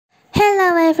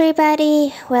Hello,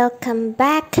 everybody. Welcome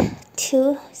back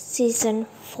to season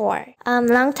 4.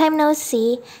 Long time no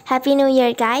see. Happy New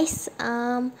Year, guys.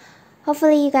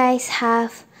 Hopefully, you guys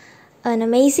have an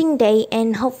amazing day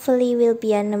and hopefully will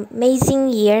be an amazing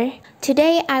year.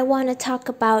 Today, I want to talk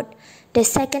about the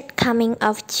second coming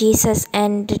of Jesus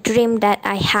and the dream that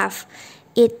I have.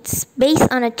 It's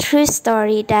based on a true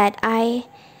story that I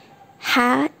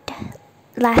had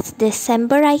last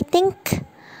December, I think.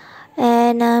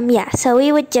 And so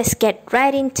we would just get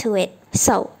right into it.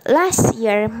 So last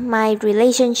year, my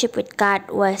relationship with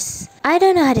God was, I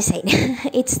don't know how to say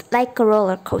it. It's like a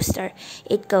roller coaster.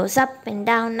 It goes up and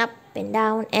down, up and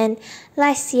down. And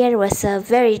last year was a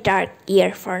very dark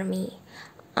year for me.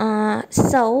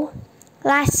 So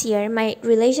last year, my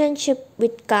relationship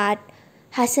with God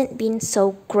hasn't been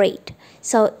so great.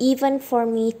 So even for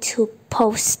me to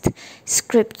post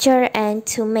scripture and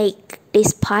to make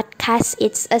this podcast,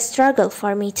 it's a struggle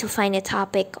for me to find a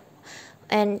topic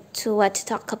and to what to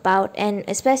talk about. And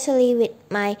especially with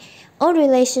my own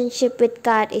relationship with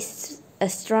God is a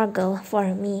struggle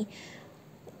for me.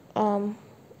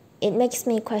 It makes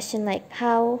me question like,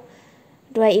 how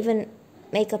do I even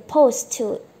make a post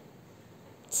to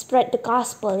spread the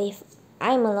gospel if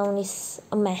I'm alone is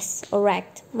a mess or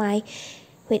wrecked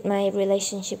with my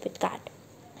relationship with God.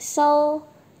 So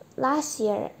last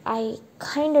year I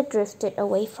kind of drifted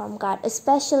away from God,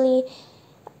 especially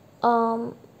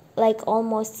like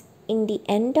almost in the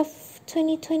end of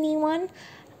 2021.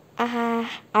 I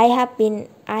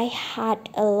had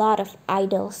a lot of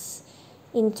idols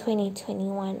in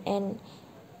 2021, and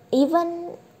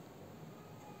even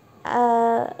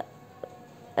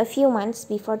a few months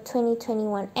before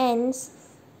 2021 ends,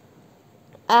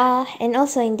 and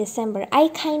also in December, I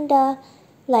kinda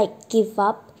like give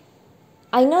up.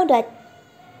 I know that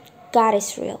God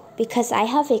is real because I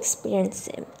have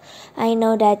experienced Him. I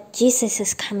know that Jesus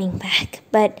is coming back,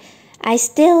 but I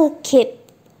still keep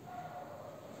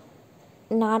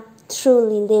not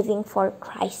truly living for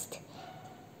Christ.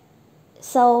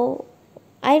 So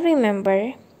I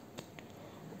remember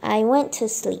I went to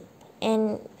sleep,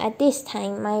 and at this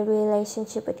time, my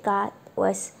relationship with God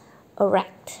was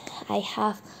wrecked. I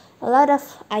have a lot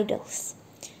of idols,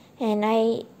 and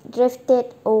I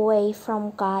drifted away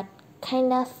from God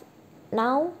kind of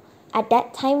now. At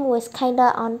that time was kind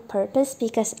of on purpose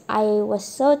because I was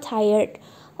so tired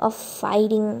of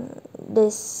fighting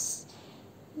this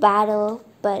battle,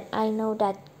 but I know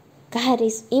that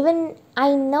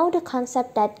I know the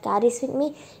concept that God is with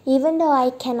me. Even though I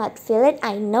cannot feel it,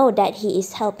 I know that He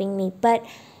is helping me, but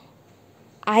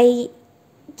I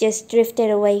just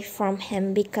drifted away from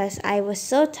Him because I was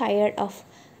so tired of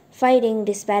fighting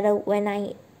this battle when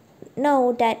I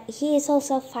know that He is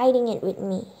also fighting it with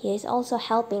me. He is also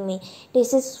helping me.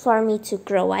 This is for me to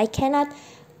grow. I cannot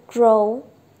grow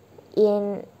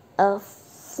in a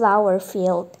flower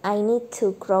field. I need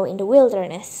to grow in the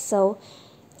wilderness. So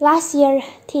last year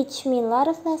teach me a lot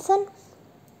of lesson,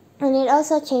 and it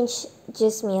also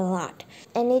changes me a lot,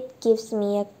 and it gives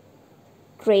me a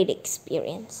great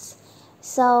experience.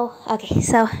 So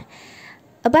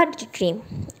about the dream,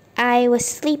 I was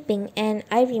sleeping and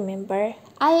I remember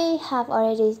I have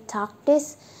already talked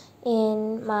this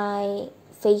in my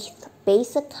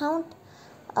faith-based account.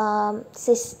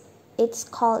 It's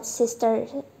called sister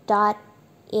dot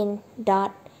in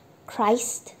dot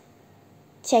Christ.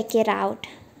 Check it out.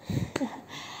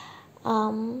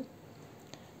 I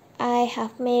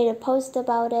have made a post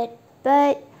about it,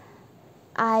 but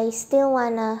I still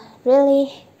wanna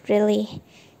really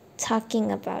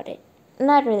talking about it.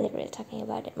 Not really talking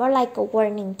about it. More like a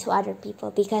warning to other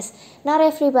people because not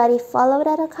everybody follow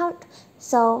that account.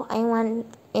 So I want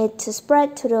it to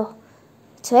spread to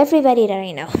everybody that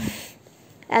I know.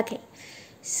 Okay,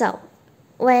 so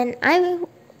when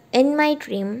in my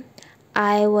dream,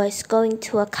 I was going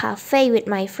to a cafe with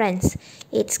my friends.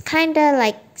 It's kinda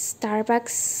like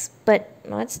Starbucks, but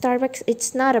not Starbucks.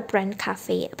 It's not a brand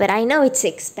cafe, but I know it's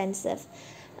expensive.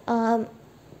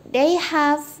 They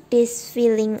have this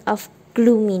feeling of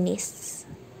gloominess.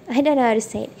 I don't know how to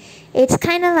say it. It's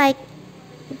kind of like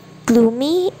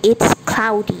gloomy. It's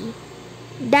cloudy.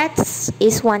 That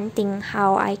is one thing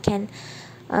how I can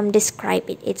describe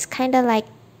it. It's kind of like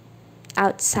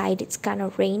outside. It's gonna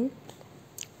rain.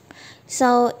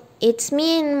 So it's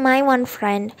me and my one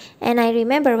friend, and I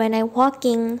remember when I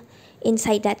walking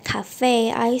inside that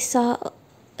cafe, I saw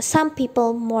some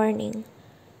people mourning,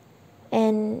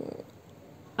 and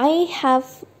I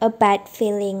have a bad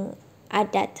feeling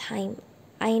at that time.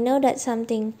 I know that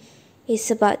something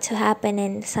is about to happen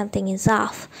and something is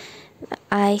off.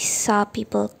 I saw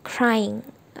people crying.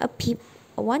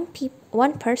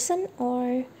 One person,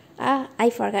 or I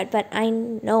forgot, but I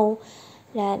know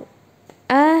that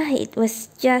it was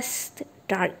just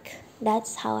dark.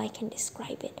 That's how I can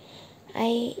describe it.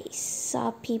 I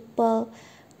saw people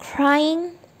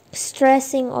crying,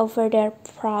 stressing over their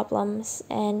problems,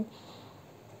 and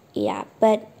yeah,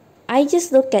 but I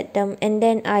just look at them and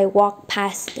then I walk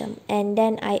past them and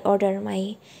then I order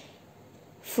my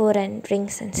food and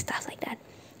drinks and stuff like that.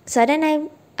 So then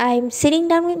I'm sitting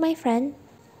down with my friend.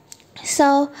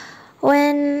 So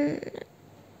when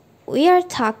we are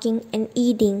talking and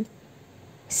eating,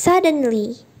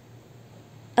 suddenly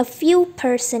a few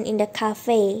person in the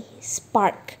cafe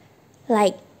spark.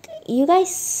 Like, you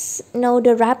guys know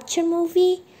the Rapture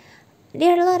movie?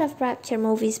 There are a lot of Rapture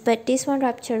movies, but this one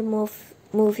Rapture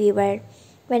movie where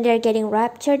when they're getting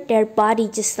raptured, their body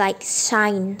just like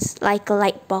shines like a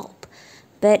light bulb.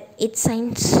 But it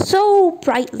shines so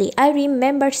brightly. I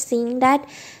remember seeing that.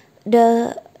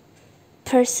 The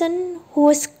person who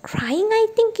was crying, I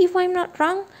think, if I'm not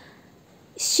wrong,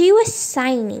 she was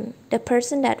signing. The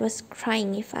person that was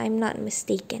crying, if I'm not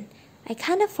mistaken. I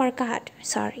kind of forgot.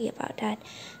 Sorry about that.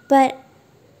 But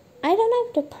I don't know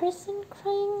if the person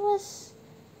crying was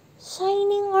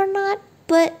shining or not,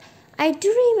 but I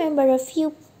do remember a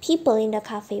few people in the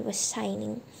cafe was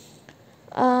shining.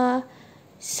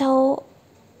 So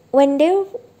when they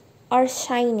are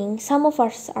shining, some of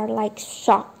us are like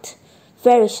shocked,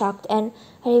 very shocked. And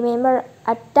I remember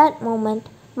at that moment,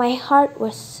 my heart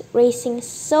was racing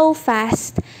so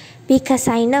fast because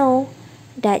I know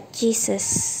that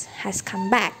Jesus has come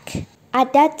back.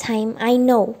 At that time, I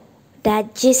know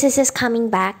that Jesus is coming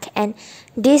back and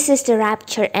this is the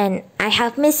rapture and I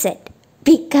have missed it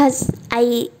because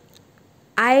I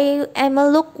am a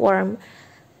lukewarm.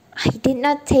 I did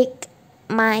not take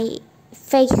my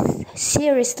faith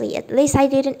seriously. At least I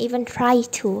didn't even try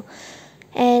to.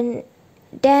 And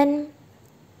then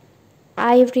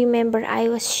I remember I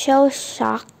was so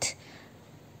shocked.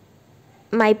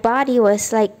 My body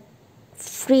was like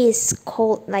freeze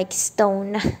cold like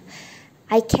stone.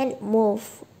 I can't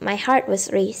move. My heart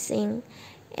was racing.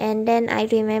 And then I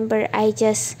remember I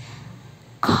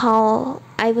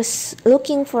was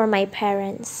looking for my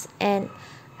parents and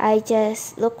I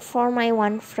just looked for my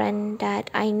one friend that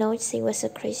I know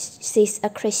she's a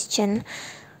Christian.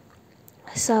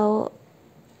 So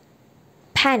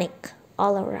panic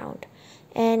all around.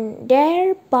 And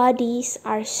their bodies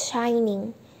are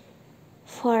shining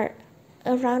for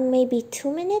around maybe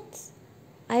 2 minutes.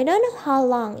 I don't know how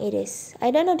long it is. I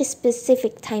don't know the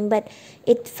specific time, but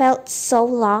it felt so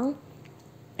long.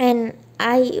 And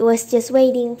I was just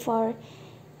waiting for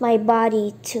my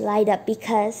body to light up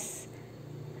because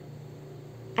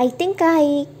I think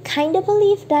I kind of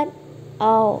believe that,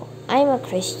 oh, I'm a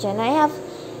Christian. I have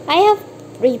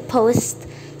repost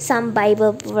some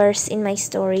Bible verse in my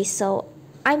story, so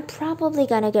I'm probably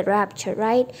gonna get raptured,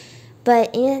 right?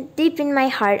 But deep in my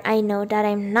heart, I know that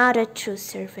I'm not a true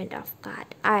servant of God.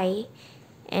 I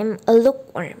am a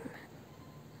lukewarm.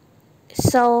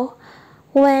 So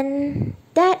when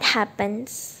that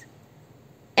happens,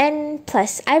 and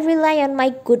plus I rely on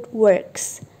my good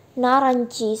works, not on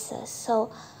Jesus.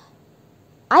 So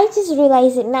I just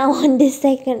realize it now on this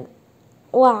second.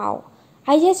 Wow.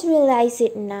 I just realize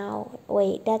it now.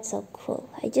 Wait, that's so cool.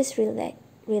 I just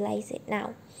realize it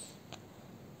now.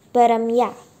 But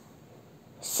yeah.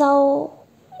 So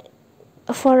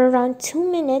for around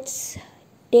 2 minutes,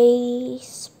 they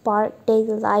spark, they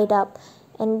light up,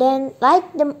 and then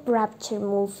like the Rapture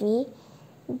movie,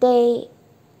 they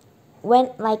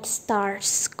went like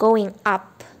stars going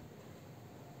up.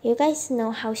 You guys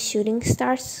know how shooting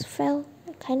stars fell?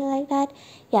 Kind of like that.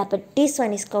 Yeah, but this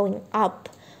one is going up.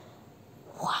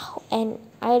 Wow. And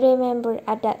I remember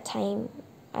at that time,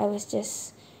 I was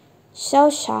just so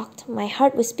shocked. My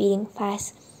heart was beating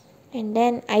fast. And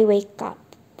then I woke up.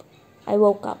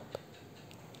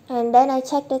 And then I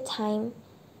checked the time.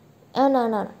 Oh,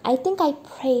 no. I think I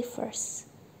pray first.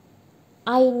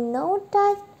 I know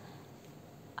that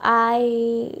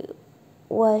I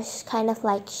was kind of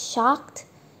like shocked.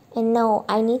 And no,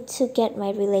 I need to get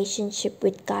my relationship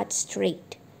with God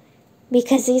straight.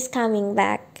 Because He's coming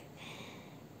back.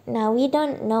 Now, we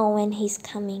don't know when He's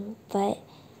coming. But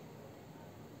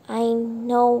I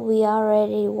know we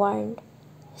already warned.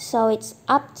 So it's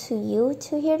up to you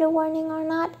to hear the warning or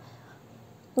not.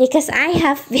 Because I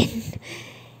have been.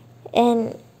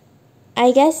 And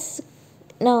I guess,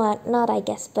 no, not I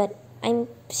guess, but I'm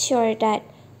sure that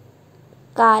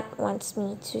God wants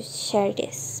me to share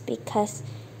this because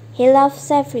He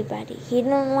loves everybody. He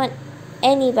don't want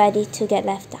anybody to get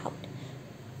left out.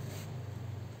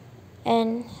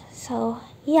 And so,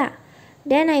 yeah.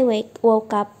 Then I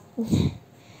woke up.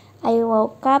 I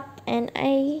woke up and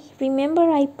I remember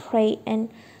I prayed and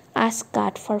asked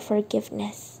God for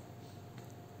forgiveness.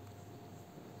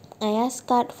 I ask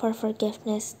God for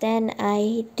forgiveness. Then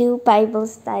I do Bible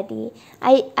study.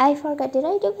 I forgot, did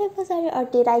I do Bible study or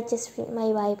did I just read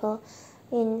my Bible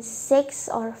in 6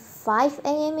 or 5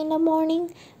 a.m. in the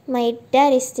morning? My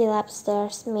dad is still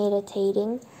upstairs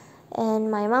meditating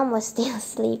and my mom was still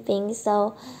sleeping.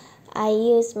 So I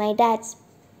used my dad's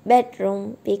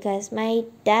bedroom because my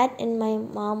dad and my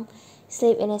mom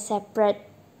sleep in a separate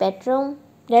bedroom.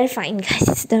 They're fine,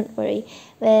 guys, don't worry.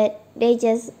 But they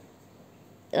just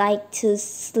like to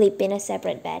sleep in a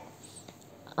separate bed.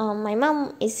 My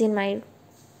mom is in my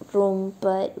room,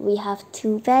 but we have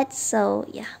 2 beds, so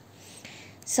yeah.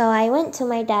 So I went to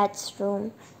my dad's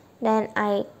room. Then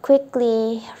I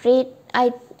quickly read.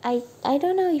 I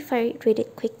don't know if I read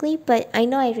it quickly, but I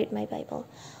know I read my Bible.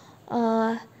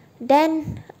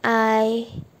 Then I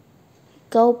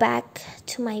go back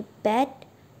to my bed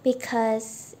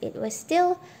because it was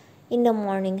still in the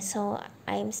morning, so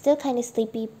I'm still kind of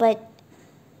sleepy, but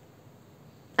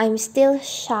I'm still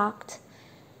shocked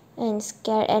and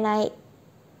scared, and I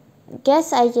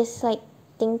guess I just like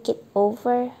think it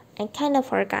over. I kind of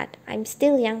forgot. I'm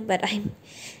still young, but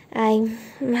I'm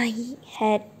my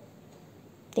head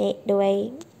the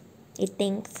way it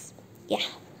thinks. Yeah.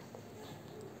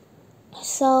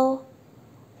 So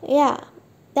yeah,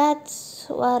 that's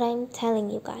what I'm telling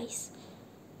you guys.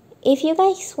 If you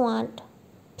guys want,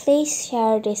 please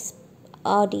share this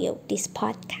audio, this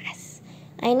podcast.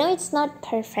 I know it's not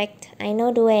perfect. I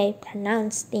know the way I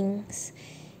pronounce things,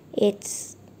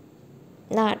 it's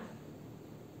not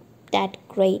that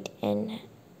great,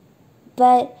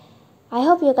 but I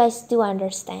hope you guys do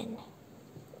understand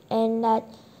and that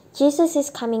Jesus is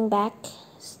coming back.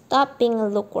 Stop being a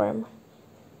lukewarm.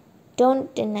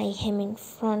 Don't deny him in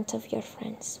front of your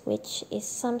friends, which is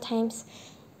sometimes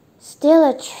still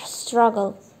a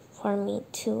struggle for me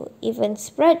to even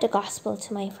spread the gospel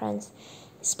to my friends,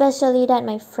 especially that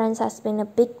my friends has been a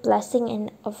big blessing,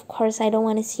 and of course I don't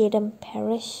want to see them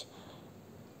perish.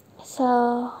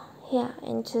 So yeah,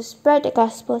 and to spread the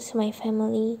gospel to my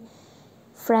family,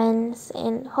 friends,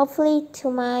 and hopefully to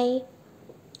my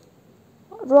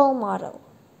role model,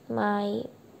 my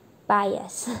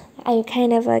bias. I'm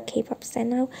kind of a K-pop stan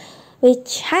now,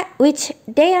 which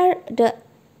they are the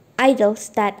idols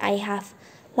that I have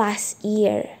last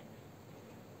year.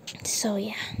 So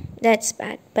yeah, that's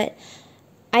bad. But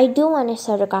I do want to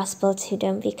share the gospel to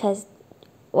them because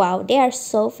wow, they are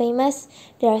so famous,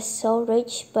 they are so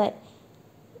rich, but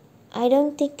I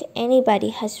don't think anybody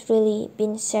has really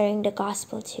been sharing the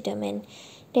gospel to them, and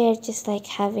they're just like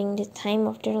having the time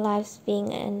of their lives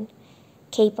being an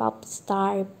K-pop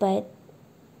star, but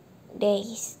they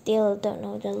still don't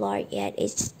know the Lord yet.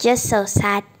 It's just so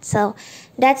sad. So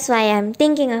that's why I'm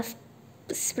thinking of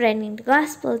spreading the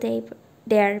gospel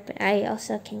there, but I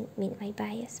also can meet my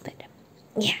bias. But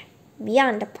yeah,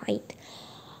 beyond the point.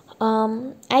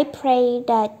 I pray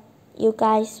that you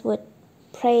guys would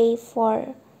pray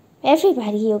for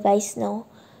everybody you guys know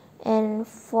and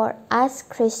for us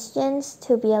Christians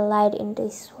to be a light in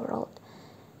this world.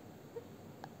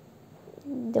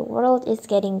 The world is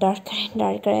getting darker and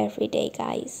darker every day,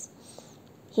 guys.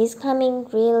 He's coming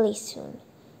really soon.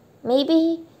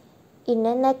 Maybe in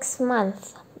the next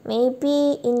month,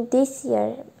 maybe in this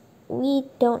year, we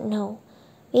don't know.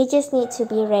 We just need to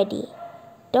be ready.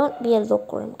 Don't be a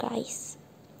lukewarm, guys.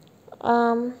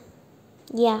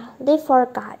 Yeah, live for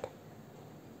God.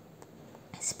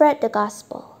 Spread the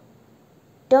gospel.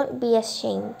 Don't be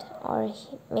ashamed, or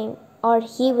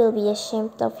he will be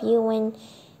ashamed of you when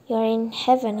you're in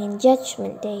heaven in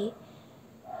judgment day,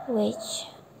 which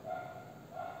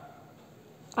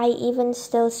I even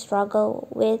still struggle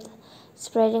with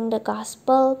spreading the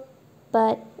gospel,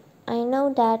 but I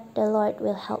know that the Lord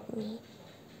will help me.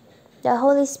 The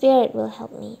Holy Spirit will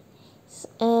help me.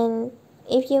 And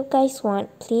if you guys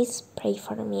want, please pray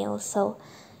for me also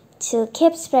to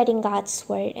keep spreading God's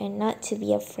word and not to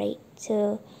be afraid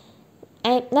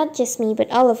not just me,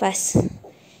 but all of us,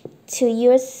 to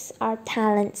use our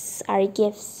talents, our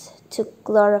gifts to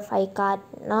glorify God,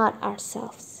 not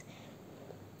ourselves.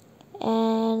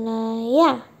 And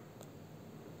yeah,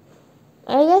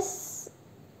 I guess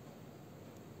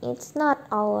it's not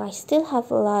all. I still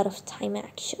have a lot of time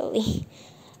actually.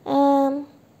 Oh,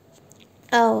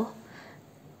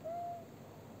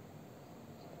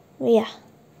 yeah.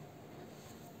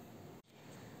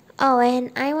 Oh,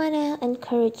 and I want to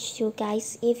encourage you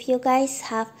guys, if you guys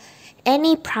have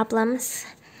any problems,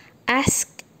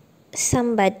 ask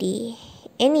somebody,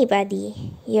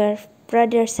 anybody, your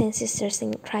brothers and sisters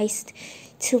in Christ,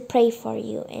 to pray for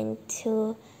you and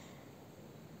to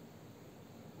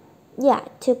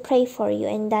to pray for you,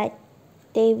 and that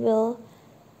they will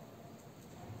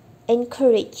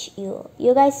encourage you.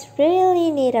 You guys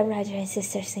really need a brothers and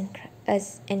sisters in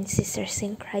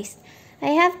Christ. I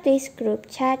have this group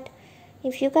chat.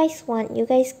 If you guys want, you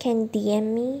guys can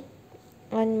DM me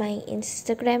on my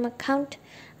Instagram account,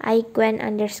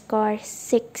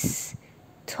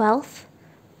 Gwen_612.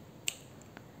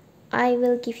 I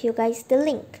will give you guys the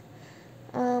link.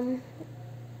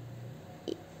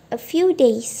 A few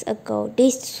days ago,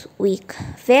 this week,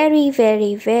 very,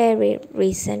 very, very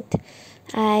recent,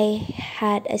 I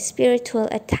had a spiritual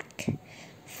attack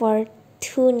for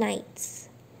 2 nights.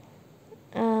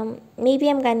 Maybe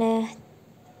I'm gonna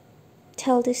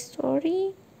tell the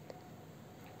story.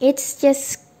 It's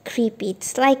just creepy.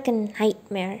 It's like a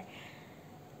nightmare.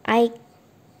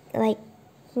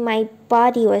 My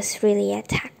body was really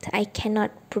attacked. I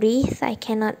cannot breathe. I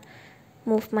cannot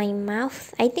move my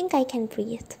mouth. I think I can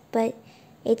breathe, but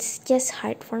it's just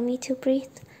hard for me to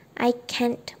breathe. I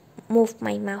can't move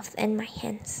my mouth and my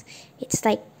hands. It's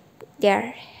like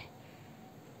they're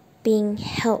being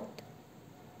held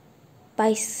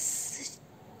by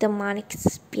demonic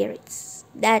spirits.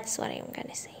 That's what I'm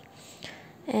gonna say.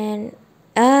 And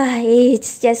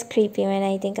it's just creepy when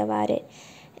I think about it.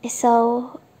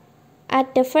 So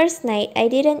at the first night, I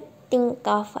didn't think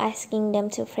of asking them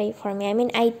to pray for me. I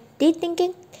mean, I did think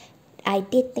it,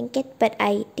 but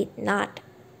I did not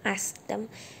ask them.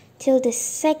 Till the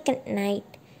second night,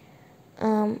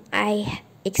 I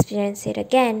experienced it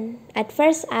again. At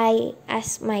first, I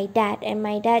asked my dad, and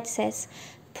my dad says,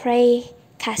 pray,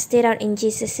 cast it out in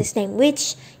Jesus' name,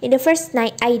 which in the first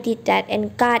night, I did that,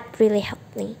 and God really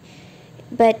helped me.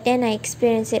 But then I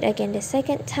experienced it again the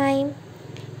second time,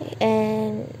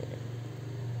 and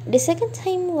the second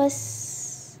time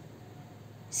was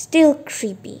still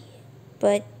creepy,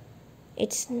 but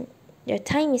the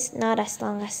time is not as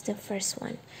long as the first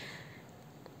one.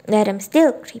 That I'm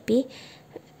still creepy,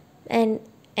 and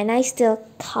I still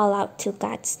call out to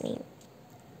God's name.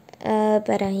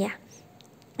 Yeah.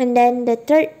 And then the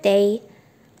third day,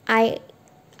 I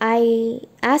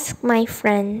asked my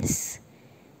friends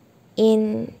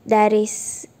that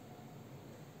is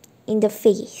in the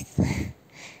faith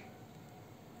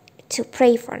to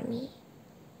pray for me.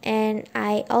 And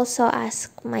I also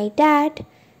asked my dad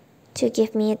to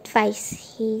give me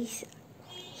advice. He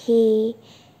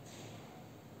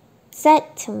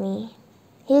said to me,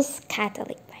 he's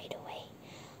Catholic by the way.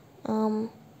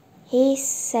 He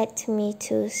said to me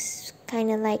to kind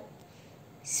of like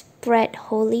spread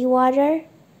holy water,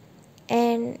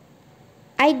 and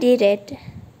I did it.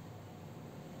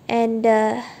 And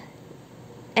at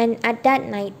that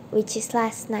night, which is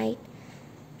last night,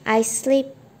 I sleep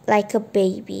like a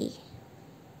baby.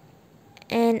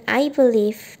 And I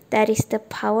believe that is the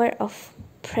power of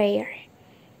prayer.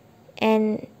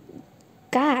 And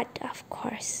God, of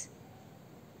course.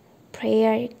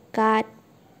 Prayer, God,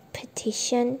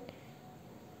 petition.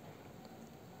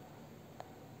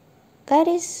 God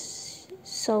is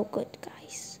so good,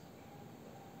 guys.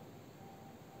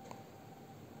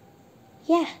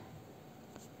 Yeah.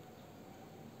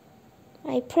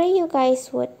 I pray you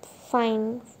guys would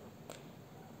find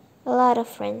a lot of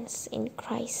friends in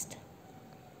Christ.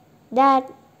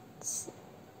 That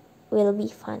will be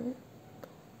fun.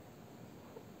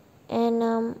 And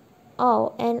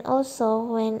and also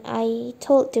when I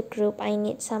told the group I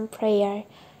need some prayer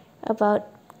about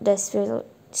the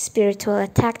spiritual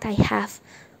attack I have,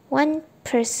 one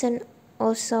person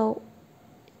also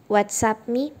WhatsApp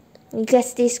me,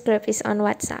 because this group is on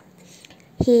WhatsApp.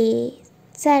 He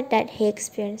said that he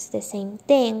experienced the same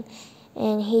thing,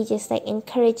 and he just like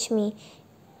encouraged me,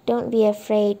 don't be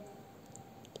afraid,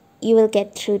 you will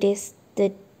get through this.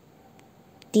 The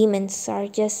demons are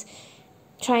just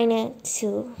trying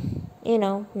to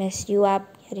mess you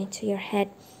up, get into your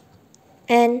head.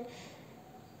 And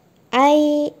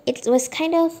it was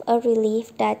kind of a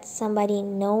relief that somebody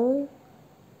knows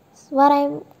what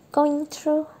I'm going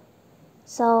through.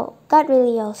 So God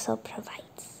really also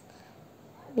provides,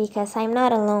 because I'm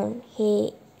not alone.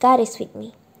 God is with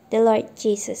me. The Lord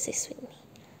Jesus is with me.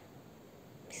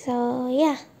 So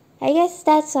yeah, I guess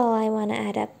that's all I want to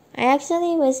add up. I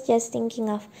actually was just thinking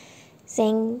of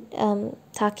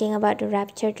talking about the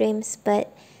rapture dreams,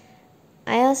 but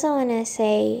I also want to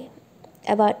say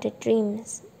about the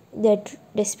dreams, the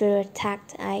spirit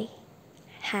attack I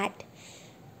had.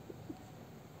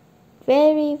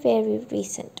 Very, very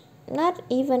recent. Not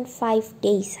even 5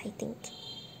 days, I think.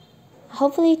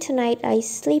 Hopefully tonight I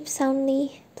sleep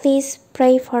soundly. Please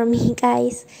pray for me,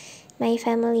 guys, my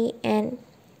family, and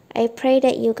I pray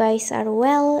that you guys are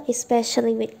well,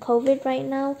 especially with COVID right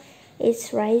now.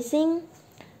 It's rising.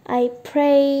 I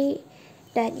pray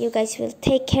that you guys will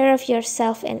take care of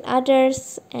yourself and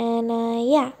others. And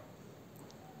yeah,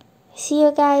 see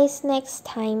you guys next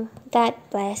time. God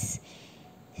bless.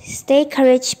 Stay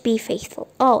courage, be faithful.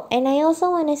 Oh, and I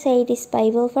also want to say this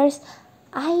Bible verse.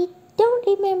 I don't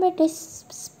remember this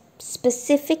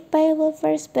specific Bible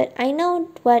verse, but I know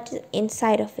what's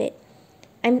inside of it.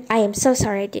 I am so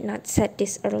sorry I did not set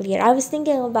this earlier. I was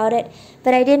thinking about it,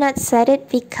 but I did not set it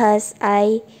because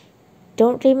I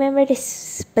don't remember this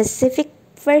specific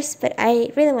verse, but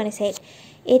I really want to say it.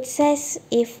 It says,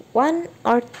 if one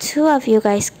or two of you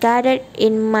guys gathered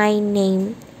in my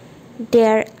name,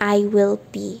 there I will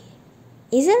be.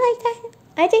 Is it like that?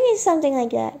 I think it's something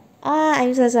like that.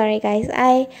 I'm so sorry, guys.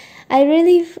 I'm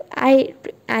really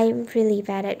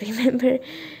bad at remembering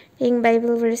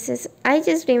Bible verses. I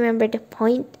just remember the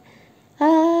point.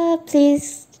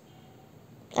 Please,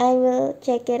 I will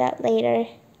check it out later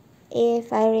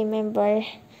if I remember.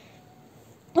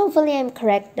 Hopefully, I'm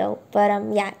correct though. But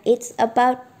yeah,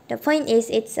 the point is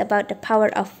it's about the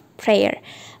power of prayer,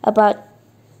 about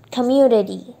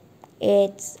community.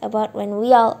 It's about when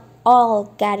we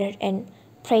all gather and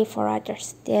pray for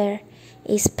others. There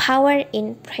is power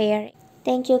in prayer.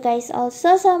 Thank you guys all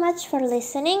so much for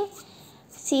listening.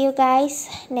 See you guys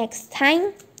next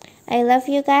time. I love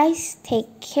you guys.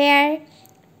 Take care.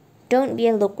 Don't be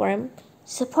a lukewarm.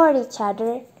 Support each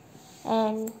other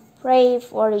and pray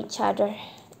for each other.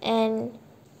 And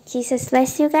Jesus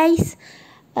bless you guys.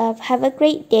 Have a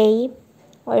great day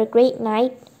or a great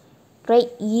night,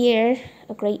 great year,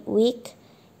 a great week.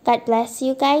 God bless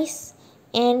you guys.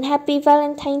 And happy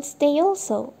Valentine's Day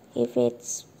also, if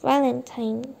it's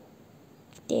Valentine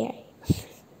Day.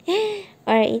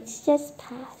 Or it's just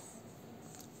past.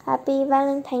 Happy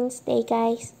Valentine's Day,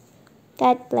 guys.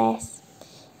 God bless.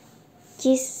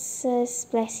 Jesus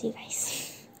bless you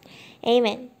guys.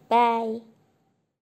 Amen. Bye.